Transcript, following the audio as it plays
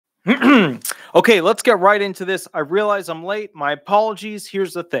Okay, let's get right into this. I realize I'm late. My apologies.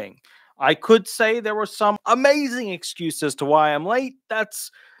 Here's the thing. I could say there were some amazing excuses to why I'm late.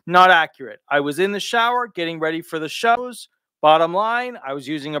 That's not accurate. I was in the shower getting ready for the shows. Bottom line, I was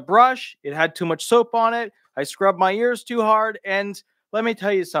using a brush. It had too much soap on it. I scrubbed my ears too hard. And let me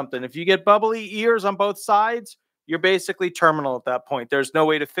tell you something. If you get bubbly ears on both sides, you're basically terminal at that point. There's no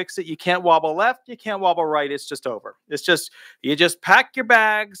way to fix it. You can't wobble left. You can't wobble right. It's just over. You just pack your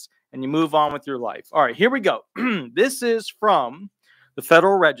bags and you move on with your life. All right, here we go. This is from the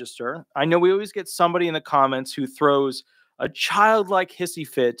Federal Register. I know we always get somebody in the comments who throws a childlike hissy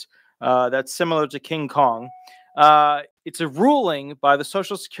fit that's similar to King Kong. It's a ruling by the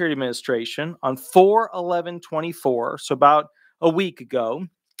Social Security Administration on 4/11/24, so about a week ago.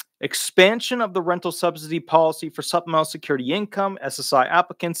 Expansion of the rental subsidy policy for supplemental security income, SSI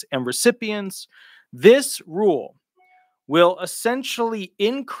applicants, and recipients. This rule will essentially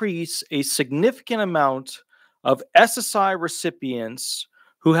increase a significant amount of SSI recipients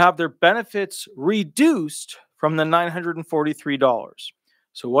who have their benefits reduced from the $943.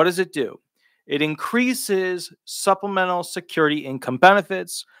 So what does it do? It increases supplemental security income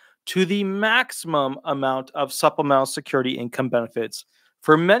benefits to the maximum amount of supplemental security income benefits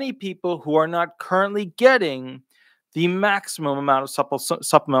for many people who are not currently getting the maximum amount of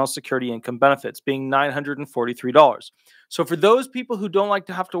supplemental security income benefits, being $943. So for those people who don't like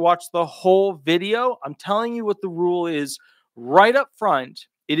to have to watch the whole video, I'm telling you what the rule is right up front.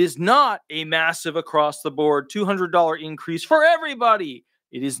 It is not a massive across the board $200 increase for everybody.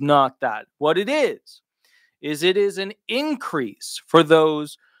 It is not that. What it is it is an increase for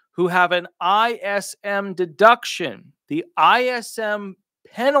those who have an ISM deduction. The ISM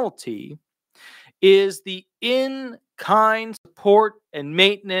penalty is the in-kind support and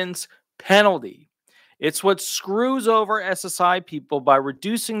maintenance penalty. It's what screws over SSI people by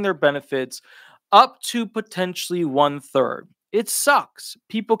reducing their benefits up to potentially 1/3. It sucks.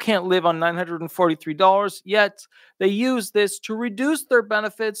 People can't live on $943, yet they use this to reduce their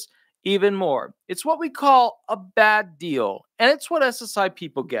benefits even more. It's what we call a bad deal, and it's what SSI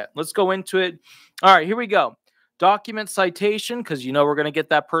people get. Let's go into it. All right, here we go. Document citation, because you know we're going to get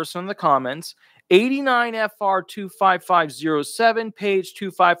that person in the comments. 89 FR 25507, page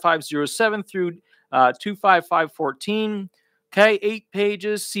 25507 through 25514. Okay, 8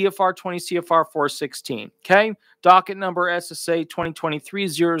 pages, CFR 20, CFR 416. Okay, docket number SSA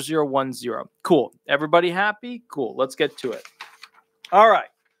 2023-0010. Cool. Everybody happy? Cool. Let's get to it. All right.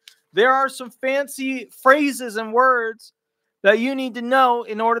 There are some fancy phrases and words that you need to know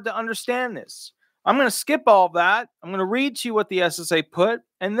in order to understand this. I'm going to skip all of that. I'm going to read to you what the SSA put,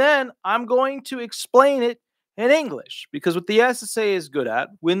 and then I'm going to explain it in English, because what the SSA is good at,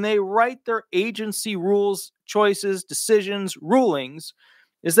 when they write their agency rules, choices, decisions, rulings,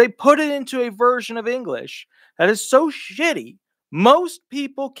 is they put it into a version of English that is so shitty, most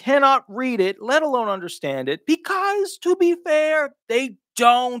people cannot read it, let alone understand it, because, to be fair, they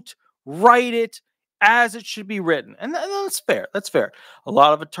don't write it as it should be written. And that's fair. That's fair. A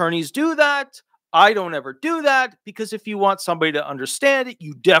lot of attorneys do that. I don't ever do that, because if you want somebody to understand it,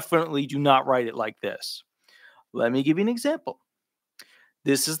 you definitely do not write it like this. Let me give you an example.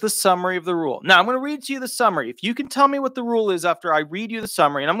 This is the summary of the rule. Now, I'm going to read to you the summary. If you can tell me what the rule is after I read you the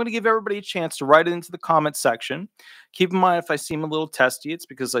summary, and I'm going to give everybody a chance to write it into the comment section. Keep in mind, if I seem a little testy, it's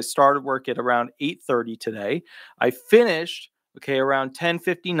because I started work at around 8:30 today. I finished, around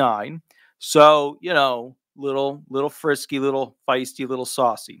 10:59. So, little frisky, little feisty, little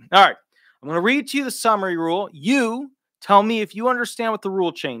saucy. All right. I'm going to read to you the summary rule. You tell me if you understand what the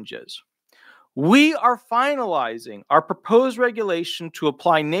rule change is. We are finalizing our proposed regulation to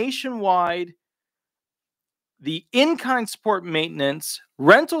apply nationwide the in-kind support maintenance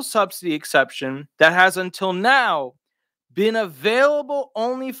rental subsidy exception that has until now been available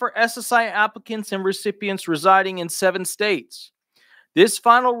only for SSI applicants and recipients residing in 7 states. This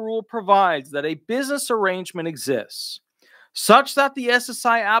final rule provides that a business arrangement exists such that the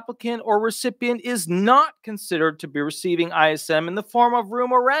SSI applicant or recipient is not considered to be receiving ISM in the form of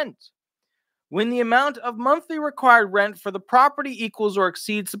room or rent when the amount of monthly required rent for the property equals or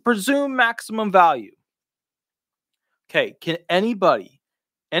exceeds the presumed maximum value. Okay, can anybody,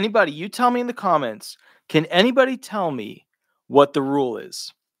 you tell me in the comments, can anybody tell me what the rule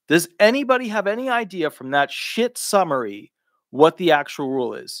is? Does anybody have any idea from that shit summary what the actual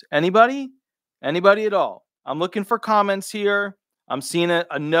rule is? Anybody? Anybody at all? I'm looking for comments here. I'm seeing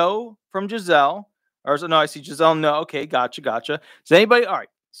a no from Giselle. Or no, I see Giselle, no. Okay, gotcha. Does anybody? All right.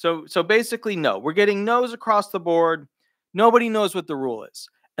 So basically, no. We're getting no's across the board. Nobody knows what the rule is.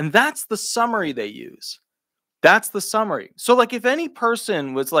 And that's the summary they use. That's the summary. So like if any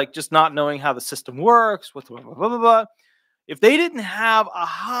person was like just not knowing how the system works, with blah, blah, blah, blah, blah, if they didn't have a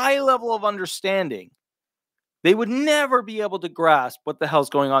high level of understanding, they would never be able to grasp what the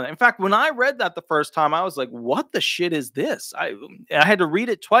hell's going on. In fact, when I read that the first time, I was like, what the shit is this? I had to read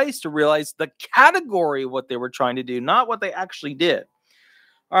it twice to realize the category of what they were trying to do, not what they actually did.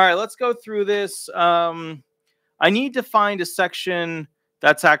 All right, let's go through this. I need to find a section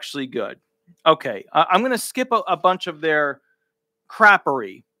that's actually good. Okay, I'm going to skip a bunch of their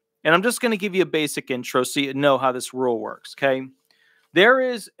crappery, and I'm just going to give you a basic intro so you know how this rule works, okay? There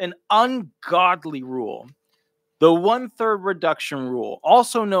is an ungodly rule, the 1/3 reduction rule,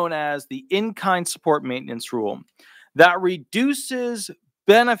 also known as the in-kind support maintenance rule, that reduces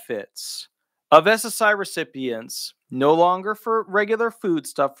benefits of SSI recipients, no longer for regular food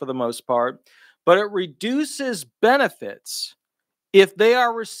stuff for the most part, but it reduces benefits if they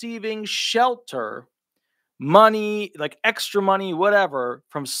are receiving shelter, money, like extra money, whatever,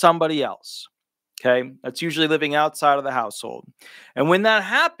 from somebody else. Okay, that's usually living outside of the household. And when that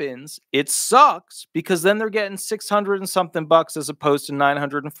happens, it sucks because then they're getting 600 and something bucks as opposed to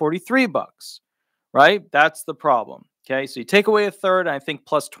 943 bucks, right? That's the problem. Okay, so you take away 1/3 and I think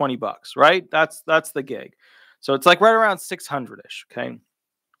plus 20 bucks, right? That's the gig. So it's like right around 600-ish, okay?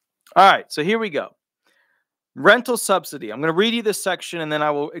 All right, so here we go. Rental subsidy. I'm going to read you this section and then I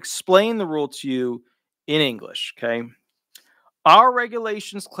will explain the rule to you in English, okay? Our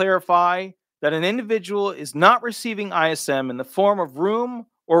regulations clarify that an individual is not receiving ISM in the form of room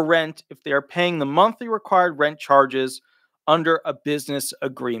or rent if they are paying the monthly required rent charges under a business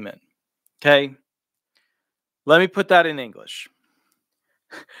agreement. Okay? Let me put that in English.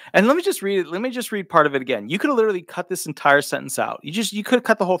 And let me just read it. Let me just read part of it again. You could have literally cut this entire sentence out. You could have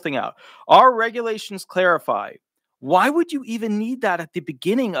cut the whole thing out. Our regulations clarify. Why would you even need that at the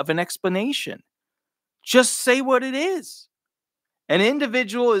beginning of an explanation? Just say what it is. An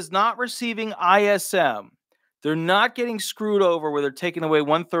individual is not receiving ISM. They're not getting screwed over where they're taking away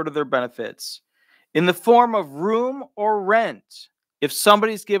 1/3 of their benefits in the form of room or rent if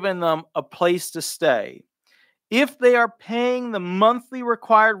somebody's given them a place to stay. If they are paying the monthly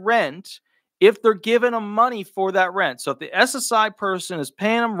required rent, if they're giving them money for that rent. So if the SSI person is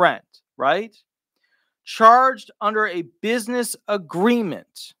paying them rent, right? Charged under a business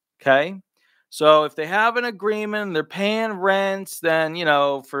agreement, okay? So if they have an agreement and they're paying rents, then, you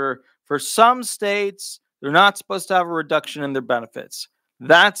know, for some states, they're not supposed to have a reduction in their benefits.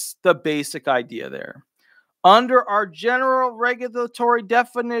 That's the basic idea there. Under our general regulatory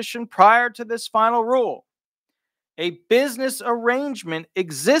definition prior to this final rule, a business arrangement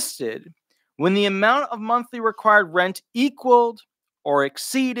existed when the amount of monthly required rent equaled or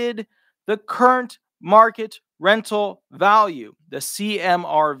exceeded the current market rental value, the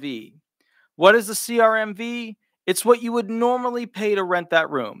CMRV. What is the CRMV? It's what you would normally pay to rent that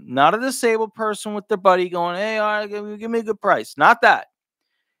room. Not a disabled person with their buddy going, hey, all right, give me a good price. Not that.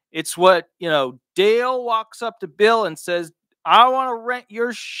 It's what, you know, Dale walks up to Bill and says, I want to rent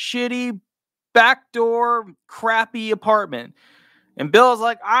your shitty backdoor crappy apartment. And Bill's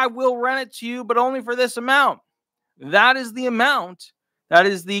like, I will rent it to you, but only for this amount. That is the amount. That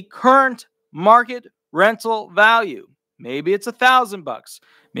is the current market rental value. Maybe it's $1,000.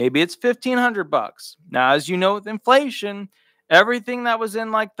 Maybe it's $1,500. Now, as you know, with inflation, everything that was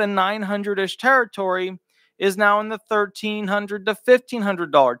in like the 900-ish territory is now in the $1,300 to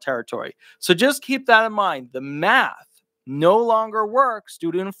 $1,500 territory. So just keep that in mind. The math no longer works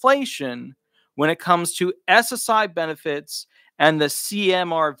due to inflation when it comes to SSI benefits and the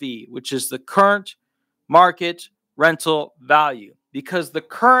CMRV, which is the current market rental value, because the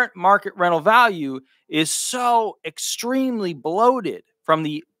current market rental value is so extremely bloated from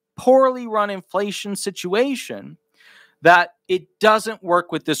the poorly run inflation situation that it doesn't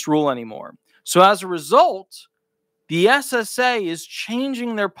work with this rule anymore. So as a result, the SSA is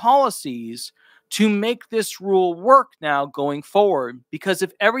changing their policies to make this rule work now going forward, because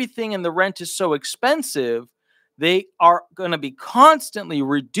if everything in the rent is so expensive, they are going to be constantly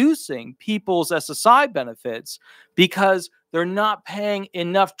reducing people's SSI benefits because they're not paying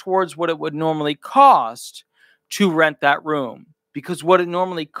enough towards what it would normally cost to rent that room. Because what it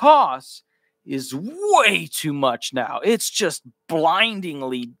normally costs is way too much now. It's just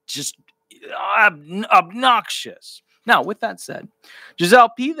blindingly just obnoxious. Now, with that said, Giselle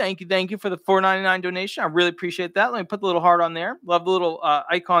P, thank you for the $4.99 donation. I really appreciate that. Let me put the little heart on there. Love the little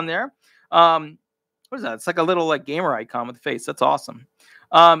icon there. What is that? It's like a little like gamer icon with a face. That's awesome.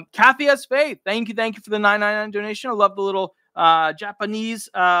 Kathy S. Faith, thank you for the $9.99 donation. I love the little Japanese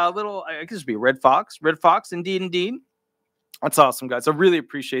little, I guess it'd be Red Fox, indeed. That's awesome, guys. I really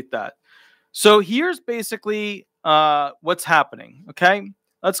appreciate that. So here's basically what's happening. Okay,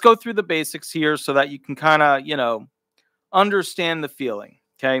 let's go through the basics here so that you can kind of, understand the feeling.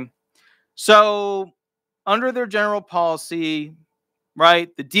 Okay, so under their general policy,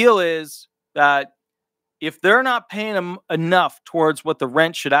 right, the deal is that if they're not paying them enough towards what the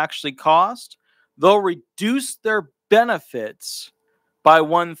rent should actually cost, they'll reduce their benefits by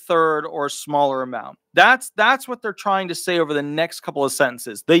 1/3 or smaller amount. That's what they're trying to say over the next couple of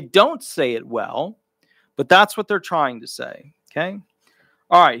sentences. They don't say it well, but that's what they're trying to say. Okay.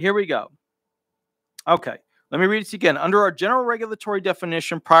 All right, here we go. Okay, let me read it again. Under our general regulatory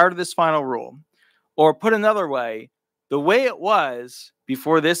definition prior to this final rule, or put another way, the way it was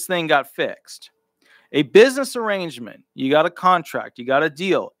before this thing got fixed, a business arrangement, you got a contract, you got a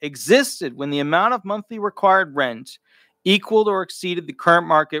deal, existed when the amount of monthly required rent equaled or exceeded the current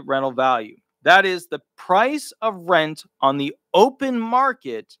market rental value. That is the price of rent on the open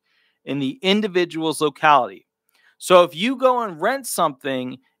market in the individual's locality. So if you go and rent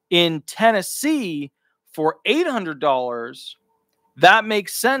something in Tennessee for $800, that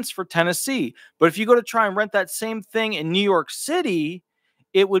makes sense for Tennessee. But if you go to try and rent that same thing in New York City,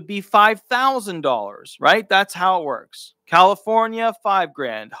 it would be $5,000, right? That's how it works. California,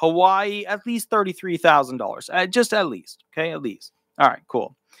 $5,000. Hawaii, at least $33,000. Just at least, okay? At least. All right,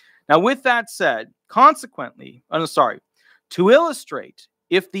 cool. Now, with that said, consequently, to illustrate,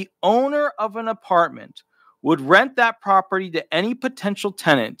 if the owner of an apartment would rent that property to any potential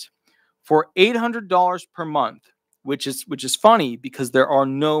tenant for $800 per month, which is funny because there are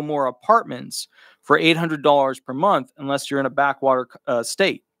no more apartments for $800 per month unless you're in a backwater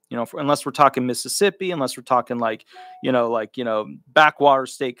state. Unless we're talking Mississippi, unless we're talking backwater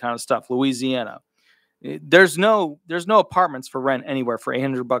state kind of stuff, Louisiana. There's no apartments for rent anywhere for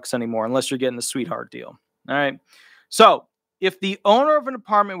 $800 anymore unless you're getting the sweetheart deal. All right. So if the owner of an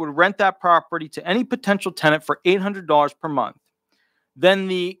apartment would rent that property to any potential tenant for $800 per month, then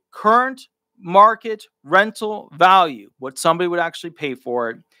the current market rental value, what somebody would actually pay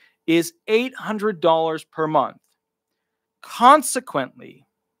for it, is $800 per month. Consequently,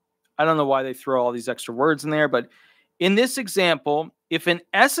 I don't know why they throw all these extra words in there, but in this example, if an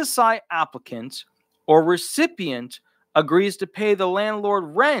SSI applicant or recipient agrees to pay the landlord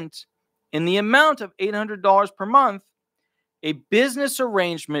rent in the amount of $800 per month, a business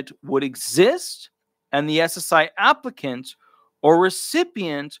arrangement would exist and the SSI applicant or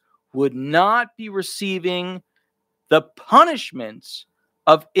recipient would not be receiving the punishments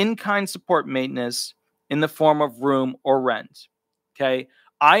of in-kind support maintenance in the form of room or rent. Okay,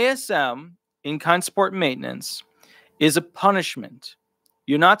 ISM, in-kind support maintenance, is a punishment.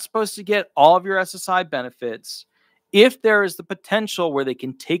 You're not supposed to get all of your SSI benefits if there is the potential where they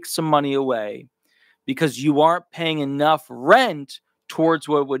can take some money away because you aren't paying enough rent towards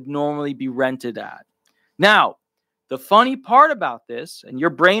what would normally be rented at. Now, the funny part about this, and your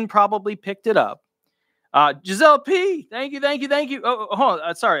brain probably picked it up, Giselle P, thank you. Oh, hold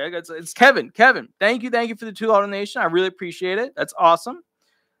on, sorry, it's Kevin. Kevin, thank you for the $2 donation. I really appreciate it. That's awesome.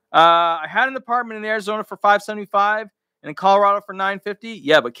 I had an apartment in Arizona for $575 and in Colorado for $950.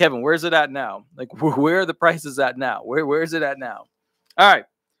 Yeah, but Kevin, where's it at now? Like, where are the prices at now? Where is it at now? All right.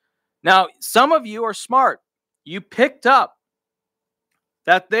 Now, some of you are smart. You picked up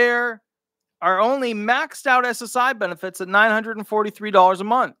that there are only maxed out SSI benefits at $943 a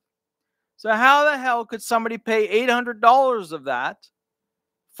month. So how the hell could somebody pay $800 of that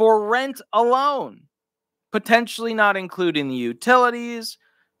for rent alone, potentially not including the utilities,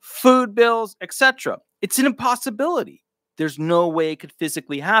 food bills, etc.? It's an impossibility. There's no way it could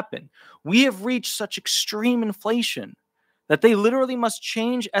physically happen. We have reached such extreme inflation that they literally must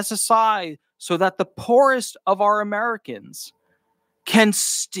change SSI so that the poorest of our Americans can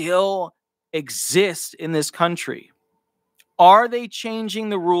still exist in this country. Are they changing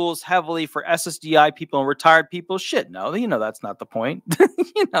the rules heavily for SSDI people and retired people? Shit, no. You know that's not the point.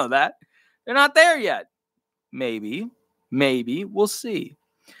 You know that. They're not there yet. Maybe. We'll see.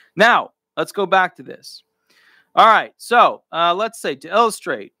 Now, let's go back to this. All right. So, let's say, to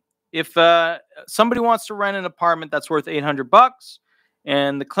illustrate, if somebody wants to rent an apartment that's worth $800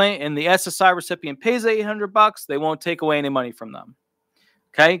 and the SSI recipient pays $800, they won't take away any money from them.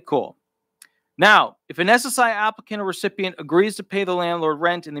 Okay, cool. Now, if an SSI applicant or recipient agrees to pay the landlord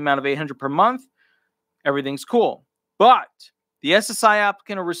rent in the amount of $800 per month, everything's cool. But the SSI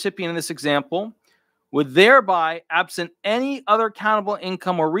applicant or recipient in this example would thereby, absent any other countable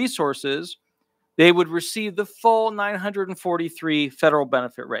income or resources, they would receive the full $943 federal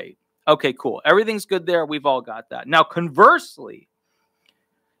benefit rate. Okay, cool. Everything's good there. We've all got that. Now, conversely,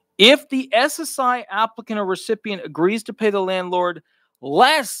 if the SSI applicant or recipient agrees to pay the landlord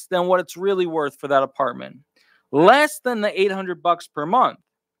less than what it's really worth for that apartment, less than the $800 per month.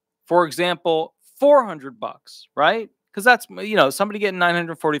 For example, $400, right? Because that's, somebody getting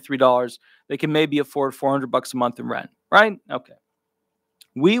 $943, they can maybe afford $400 a month in rent, right? Okay.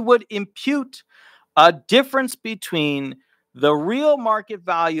 We would impute a difference between the real market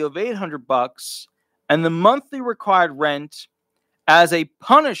value of $800 and the monthly required rent as a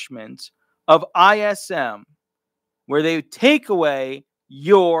punishment of ISM, where they take away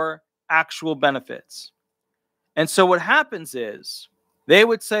your actual benefits. And so what happens is they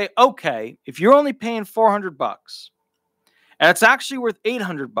would say, okay, if you're only paying $400 and it's actually worth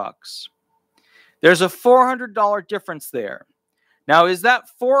 $800, there's a $400 difference there. Now, is that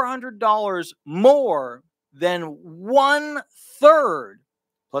 $400 more than 1/3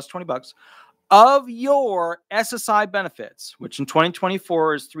 plus $20 of your SSI benefits, which in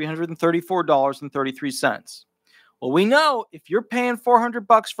 2024 is $334.33? Well, we know if you're paying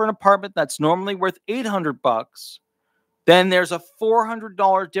 $400 for an apartment that's normally worth $800, then there's a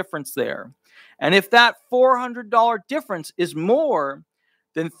 $400 difference there. And if that $400 difference is more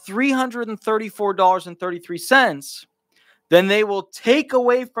than $334.33, then they will take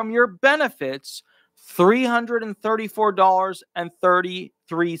away from your benefits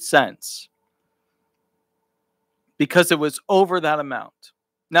 $334.33 because it was over that amount.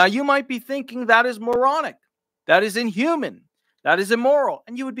 Now, you might be thinking that is moronic. That is inhuman. That is immoral.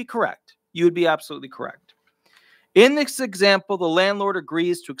 And you would be correct. You would be absolutely correct. In this example, the landlord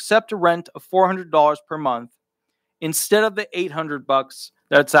agrees to accept a rent of $400 per month instead of the $800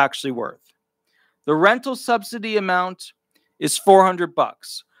 that it's actually worth. The rental subsidy amount is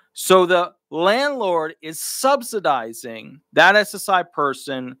 $400. So the landlord is subsidizing that SSI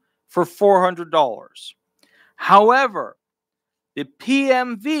person for $400. However, the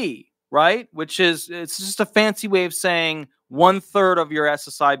PMV, right, which is, it's just a fancy way of saying 1/3 of your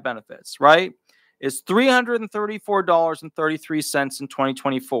SSI benefits, right, is $334.33 in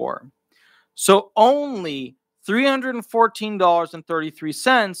 2024. So only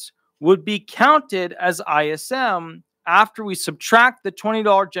 $314.33 would be counted as ISM after we subtract the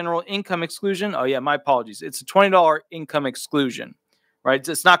 $20 general income exclusion. Oh yeah, my apologies. It's a $20 income exclusion, right?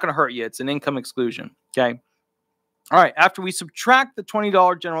 It's not going to hurt you. It's an income exclusion, okay? All right, after we subtract the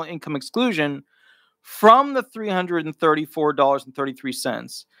 $20 general income exclusion from the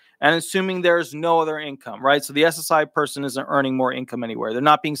 $334.33, and assuming there's no other income, right? So the SSI person isn't earning more income anywhere. They're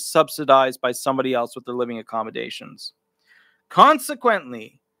not being subsidized by somebody else with their living accommodations.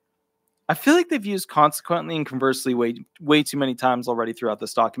 Consequently, I feel like they've used consequently and conversely way too many times already throughout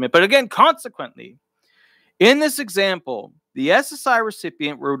this document. But again, consequently, in this example, the SSI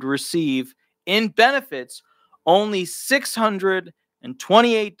recipient would receive in benefits only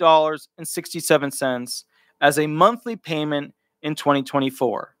 $628.67 as a monthly payment in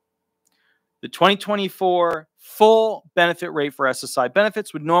 2024. The 2024 full benefit rate for SSI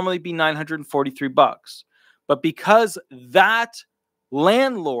benefits would normally be $943. But because that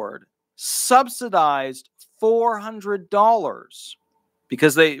landlord subsidized $400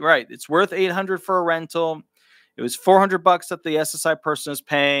 because it's worth $800 for a rental. It was $400 that the SSI person is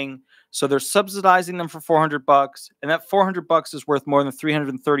paying. So they're subsidizing them for $400, and that $400 is worth more than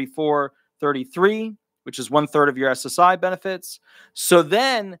 $334.33, which is 1/3 of your SSI benefits. So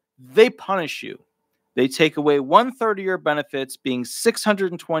then they punish you. They take away 1/3 of your benefits, being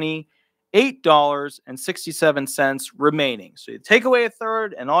 $628.67 remaining. So you take away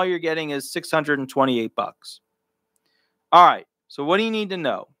 1/3, and all you're getting is $628. All right. So what do you need to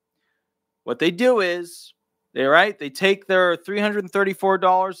know? What they do is they take their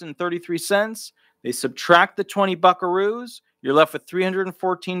 $334.33, they subtract the 20 buckaroos, you're left with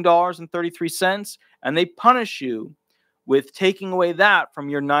 $314.33, and they punish you with taking away that from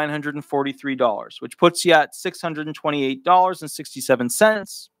your $943, which puts you at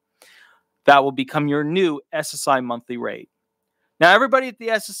 $628.67. That will become your new SSI monthly rate. Now, everybody at the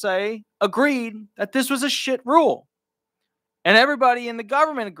SSA agreed that this was a shit rule. And everybody in the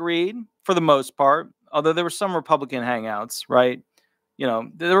government agreed, for the most part, although there were some Republican hangouts, right?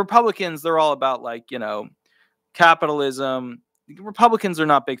 The Republicans, they're all about capitalism. Republicans are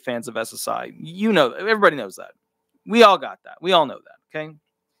not big fans of SSI. Everybody knows that. We all got that. We all know that, okay?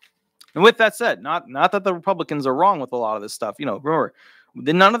 And with that said, not that the Republicans are wrong with a lot of this stuff. Remember,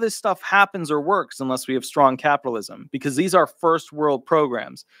 none of this stuff happens or works unless we have strong capitalism, because these are first world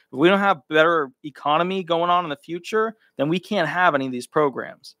programs. If we don't have better economy going on in the future, then we can't have any of these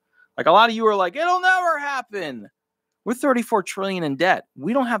programs. Like a lot of you are like, it'll never happen. We're $34 trillion in debt.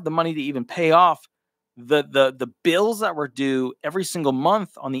 We don't have the money to even pay off the bills that we're due every single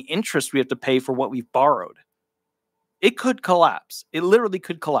month on the interest we have to pay for what we've borrowed. It could collapse. It literally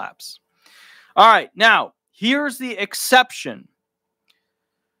could collapse. All right, now, here's the exception.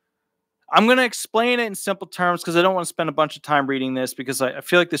 I'm going to explain it in simple terms because I don't want to spend a bunch of time reading this because I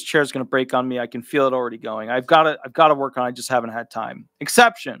feel like this chair is going to break on me. I can feel it already going. I've got to work on it. I just haven't had time.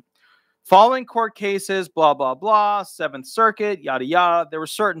 Exception. Following court cases, blah, blah, blah, Seventh Circuit, yada, yada. There were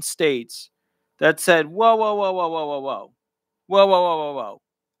certain states that said, whoa, whoa, whoa, whoa, whoa, whoa, whoa. Whoa, whoa, whoa, whoa, whoa.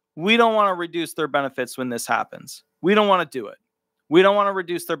 We don't want to reduce their benefits when this happens. We don't want to do it. We don't want to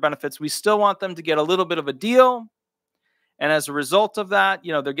reduce their benefits. We still want them to get a little bit of a deal. And as a result of that,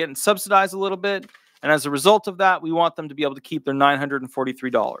 you know, they're getting subsidized a little bit. And as a result of that, we want them to be able to keep their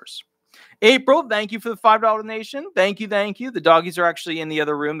 $943. April, thank you for the $5 donation. Thank you, thank you. The doggies are actually in the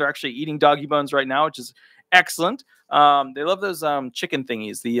other room. They're actually eating doggy bones right now, which is excellent. They love those chicken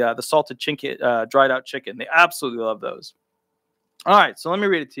thingies, the salted chicken, dried out chicken. They absolutely love those. All right, so let me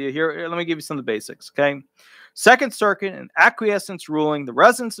read it to you here. Let me give you some of the basics, okay? Second Circuit, an acquiescence ruling, the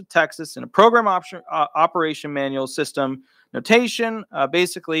residents of Texas in a program operation manual system notation.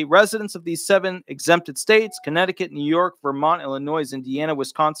 Basically, residents of these 7 exempted states, Connecticut, New York, Vermont, Illinois, Indiana,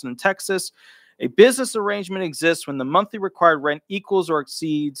 Wisconsin, and Texas. A business arrangement exists when the monthly required rent equals or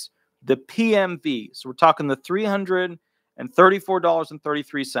exceeds the PMV. So we're talking the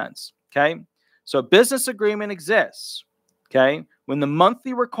 $334.33, okay? So a business agreement exists, okay, when the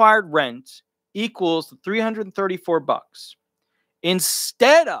monthly required rent equals the $334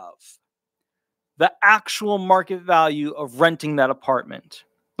 instead of the actual market value of renting that apartment.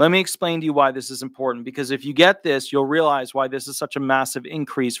 Let me explain to you why this is important, because if you get this, you'll realize why this is such a massive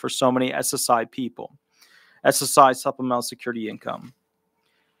increase for so many SSI people. SSI, supplemental security income.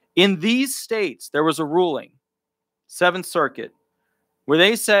 In these states, there was a ruling, Seventh Circuit, where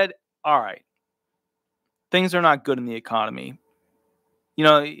they said, all right, things are not good in the economy. You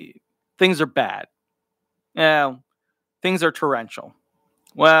know, things are bad. Yeah, things are torrential.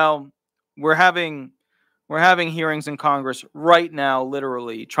 Well, we're having hearings in Congress right now,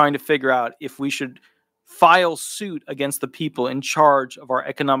 literally trying to figure out if we should file suit against the people in charge of our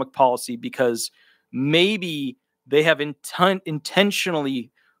economic policy because maybe they have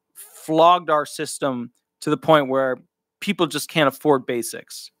intentionally flogged our system to the point where people just can't afford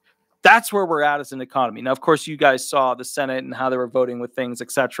basics. That's where we're at as an economy. Now, of course, you guys saw the Senate and how they were voting with things,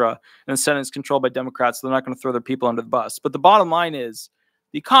 etc. And the Senate is controlled by Democrats, so they're not going to throw their people under the bus. But the bottom line is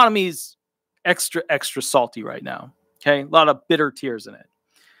the economy's extra salty right now. Okay, a lot of bitter tears in it.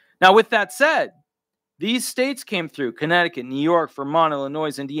 Now, with that said, these states came through: Connecticut, New York, Vermont,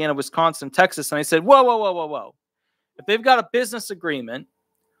 Illinois, Indiana, Wisconsin, Texas, and I said, whoa, whoa, whoa, whoa, whoa. If they've got a business agreement,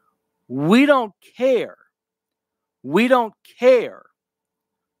 we don't care. We don't care.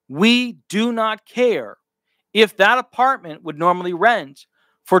 We do not care if that apartment would normally rent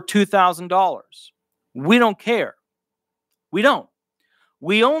for $2,000. We don't care. We don't.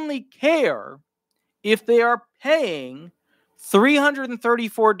 We only care if they are paying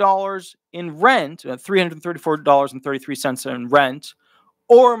 $334 in rent, $334.33 in rent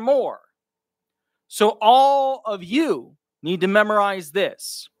or more. So all of you need to memorize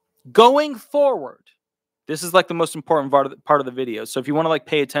this. Going forward, this is like the most important part of the video. So if you want to like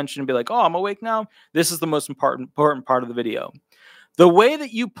pay attention and be like, oh, I'm awake now, this is the most important part of the video. The way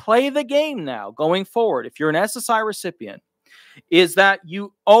that you play the game now going forward, if you're an SSI recipient, is that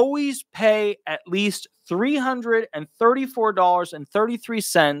you always pay at least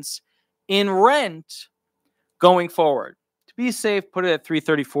 $334.33 in rent going forward. To be safe, put it at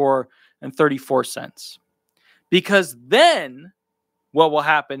 $334.34. Because then what will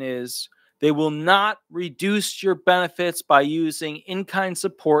happen is they will not reduce your benefits by using in-kind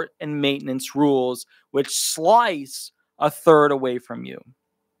support and maintenance rules, which slice a third away from you.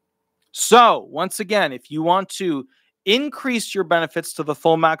 So, once again, if you want to increase your benefits to the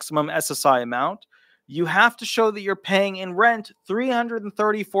full maximum SSI amount, you have to show that you're paying in rent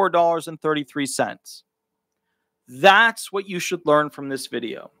 $334.33. That's what you should learn from this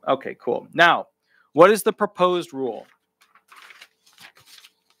video. Okay, cool. Now, what is the proposed rule?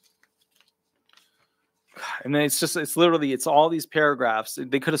 And then it's literally all these paragraphs.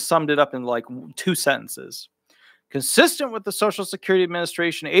 They could have summed it up in like 2 sentences. Consistent with the Social Security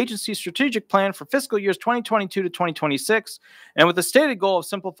Administration Agency strategic plan for fiscal years 2022 to 2026, and with the stated goal of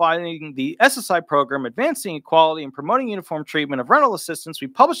simplifying the SSI program, advancing equality, and promoting uniform treatment of rental assistance, we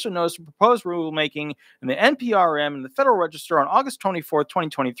published a notice of proposed rulemaking in the NPRM and the Federal Register on August 24,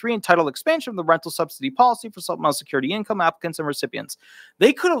 2023, entitled Expansion of the Rental Subsidy Policy for Supplemental Security Income Applicants and Recipients.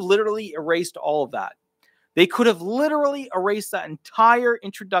 They could have literally erased all of that. They could have literally erased that entire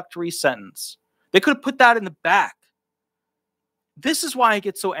introductory sentence. They could have put that in the back. This is why I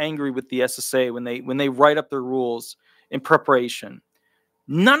get so angry with the SSA when they write up their rules. in preparation.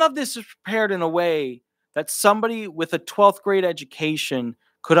 None of this is prepared in a way that somebody with a 12th grade education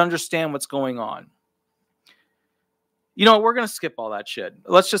could understand what's going on. You know, we're going to skip all that shit.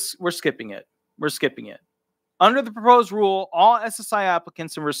 We're skipping it. We're skipping it. Under the proposed rule, all SSI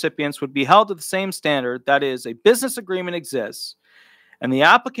applicants and recipients would be held to the same standard. That is, a business agreement exists, and the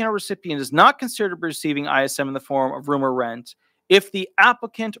applicant or recipient is not considered to be receiving ISM in the form of room or rent if the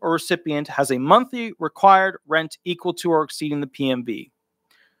applicant or recipient has a monthly required rent equal to or exceeding the PMV.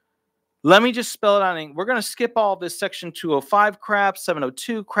 Let me just spell it out. We're going to skip all this Section 205 crap,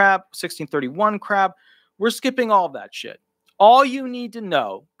 702 crap, 1631 crap. We're skipping all that shit. All you need to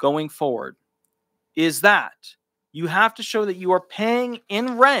know going forward is that you have to show that you are paying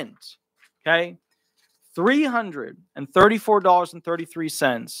in rent, okay,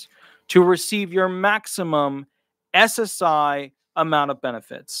 $334.33 to receive your maximum SSI amount of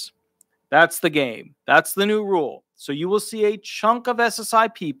benefits. That's the game. That's the new rule. So you will see a chunk of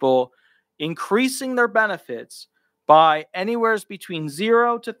SSI people increasing their benefits by anywhere between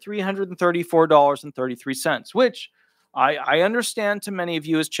 $0 to $334.33, which I understand to many of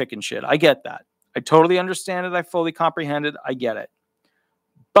you is chicken shit. I get that. I totally understand it. I fully comprehend it. I get it.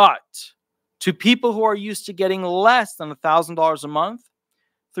 But to people who are used to getting less than $1,000 a month,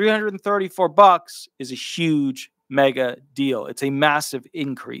 $334 is a huge, mega deal. It's a massive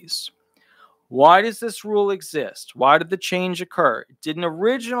increase. Why does this rule exist? Why did the change occur? It didn't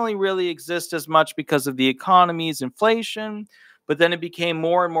originally really exist as much because of the economy's inflation, but then it became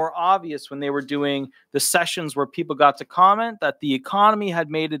more and more obvious when they were doing the sessions where people got to comment that the economy had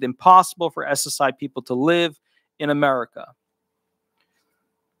made it impossible for SSI people to live in America.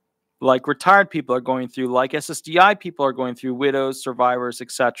 Like retired people are going through, like SSDI people are going through, widows, survivors,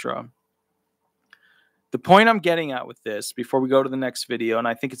 etc. The point I'm getting at with this, before we go to the next video, and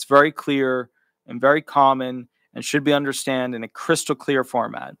I think it's very clear and very common and should be understood in a crystal clear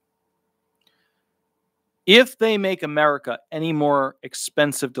format. If they make America any more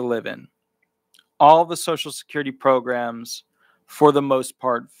expensive to live in, all the Social Security programs, for the most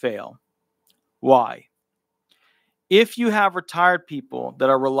part, fail. Why? If you have retired people that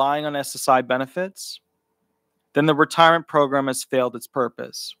are relying on SSI benefits, then the retirement program has failed its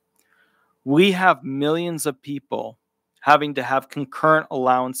purpose. We have millions of people having to have concurrent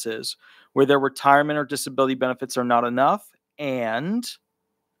allowances where their retirement or disability benefits are not enough, and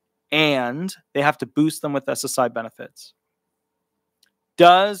they have to boost them with SSI benefits.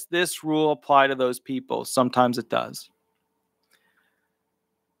 Does this rule apply to those people? Sometimes it does.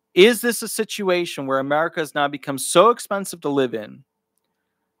 Is this a situation where America has now become so expensive to live in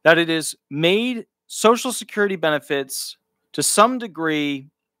that it has made Social Security benefits to some degree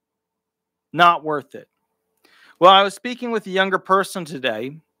not worth it? Well, I was speaking with a younger person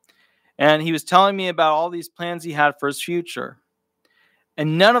today, and he was telling me about all these plans he had for his future.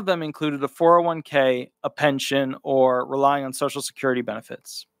 And none of them included a 401k, a pension, or relying on Social Security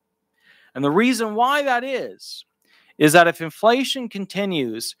benefits. And the reason why that is that if inflation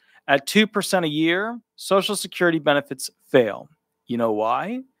continues at 2% a year, Social Security benefits fail. You know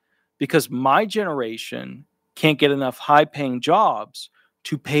why? Because my generation can't get enough high-paying jobs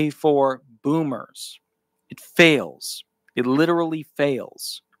to pay for boomers. It fails. It literally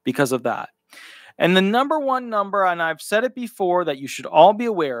fails because of that. And the number one number, and I've said it before, that you should all be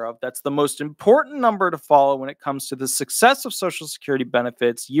aware of, that's the most important number to follow when it comes to the success of Social Security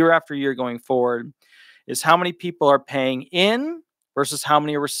benefits year after year going forward, is how many people are paying in versus how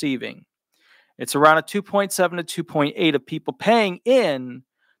many are receiving. It's around a 2.7 to 2.8 of people paying in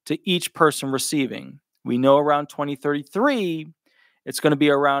to each person receiving. We know around 2033, it's going to be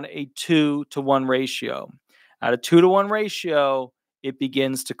around a 2-to-1 ratio. At a 2-to-1 ratio, it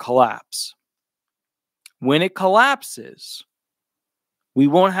begins to collapse. When it collapses, we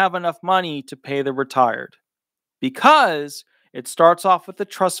won't have enough money to pay the retired because it starts off with the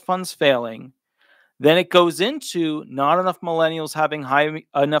trust funds failing. Then it goes into not enough millennials having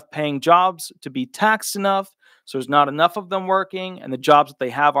enough paying jobs to be taxed enough. So there's not enough of them working, and the jobs that they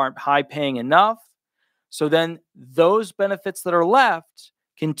have aren't high paying enough. So then those benefits that are left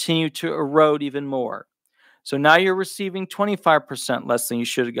continue to erode even more. So now you're receiving 25% less than you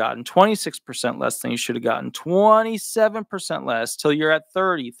should have gotten, 26% less than you should have gotten, 27% less till you're at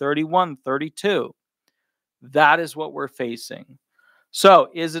 30, 31, 32. That is what we're facing. So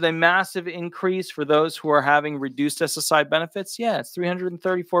is it a massive increase for those who are having reduced SSI benefits? Yeah, it's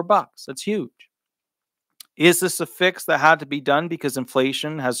 $334. That's huge. Is this a fix that had to be done because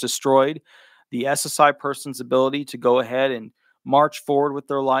inflation has destroyed the SSI person's ability to go ahead and march forward with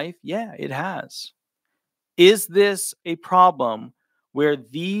their life? Yeah, it has. Is this a problem where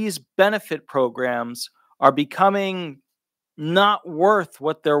these benefit programs are becoming not worth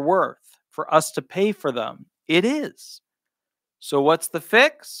what they're worth for us to pay for them. It is. So what's the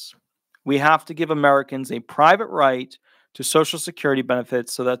fix? We have to give Americans a private right to Social Security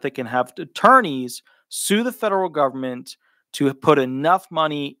benefits so that they can have attorneys sue the federal government to put enough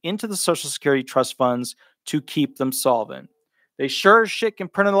money into the Social Security trust funds to keep them solvent. They sure as shit can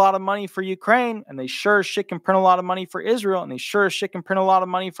print a lot of money for Ukraine, and they sure as shit can print a lot of money for Israel, and they sure as shit can print a lot of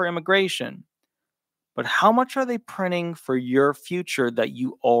money for immigration. But how much are they printing for your future that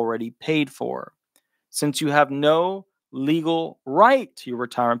you already paid for? Since you have no legal right to your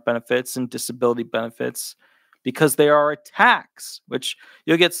retirement benefits and disability benefits because they are a tax, which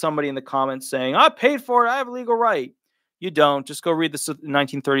you'll get somebody in the comments saying, I paid for it, I have a legal right. You don't. Just go read the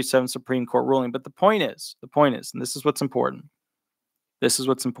 1937 Supreme Court ruling. But the point is, and this is what's important. This is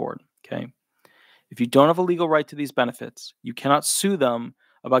what's important, okay? If you don't have a legal right to these benefits, you cannot sue them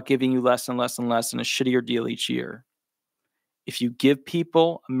about giving you less and less and less and a shittier deal each year. If you give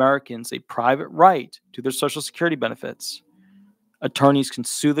people, Americans, a private right to their Social Security benefits, attorneys can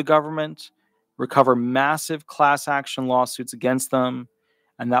sue the government, recover massive class action lawsuits against them,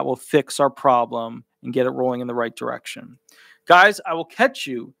 and that will fix our problem and get it rolling in the right direction. Guys, I will catch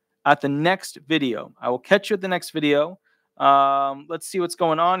you at the next video. Let's see what's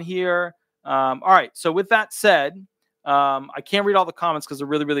going on here. All right. So with that said, I can't read all the comments because they're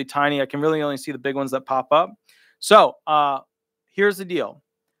really, really tiny. I can really only see the big ones that pop up. So here's the deal.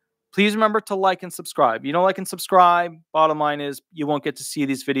 Please remember to like and subscribe. You don't like and subscribe, bottom line is you won't get to see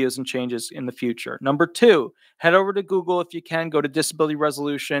these videos and changes in the future. Number 2, head over to Google if you can. Go to Disability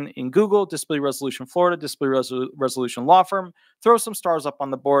Resolution in Google, Disability Resolution Florida, Disability Resolution Law Firm. Throw some stars up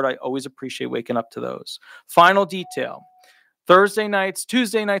on the board. I always appreciate waking up to those. Final detail. Tuesday nights,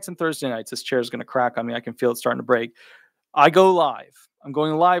 and Thursday nights. This chair is going to crack on me. I can feel it starting to break. I go live. I'm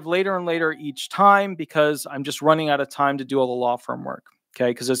going live later and later each time because I'm just running out of time to do all the law firm work.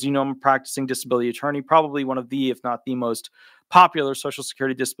 Okay, because as you know, I'm a practicing disability attorney, probably one of the, if not the most popular Social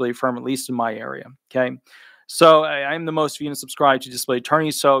Security disability firm, at least in my area. Okay, so I'm the most viewed and subscribed to disability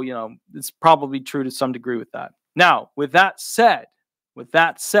attorneys. So, you know, it's probably true to some degree with that. Now, with that said,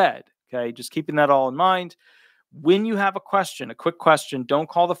 okay, just keeping that all in mind, when you have a question, a quick question, don't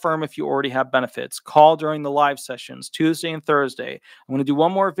call the firm if you already have benefits. Call during the live sessions, Tuesday and Thursday. I'm going to do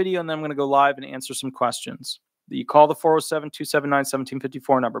one more video and then I'm going to go live and answer some questions. You call the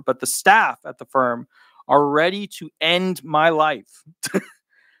 407-279-1754 number. But the staff at the firm are ready to end my life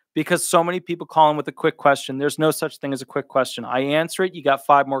because so many people call in with a quick question. There's no such thing as a quick question. I answer it. You got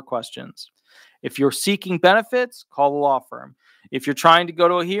 5 more questions. If you're seeking benefits, call the law firm. If you're trying to go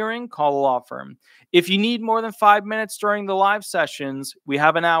to a hearing, call the law firm. If you need more than 5 minutes during the live sessions, we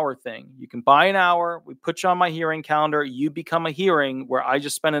have an hour thing. You can buy an hour. We put you on my hearing calendar. You become a hearing where I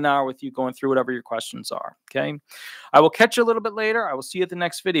just spend an hour with you going through whatever your questions are. Okay. I will catch you a little bit later. I will see you at the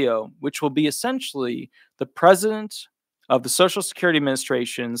next video, which will be essentially the president of the Social Security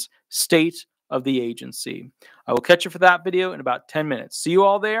Administration's state of the agency. I will catch you for that video in about 10 minutes. See you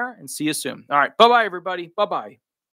all there and see you soon. All right. Bye-bye, everybody. Bye-bye.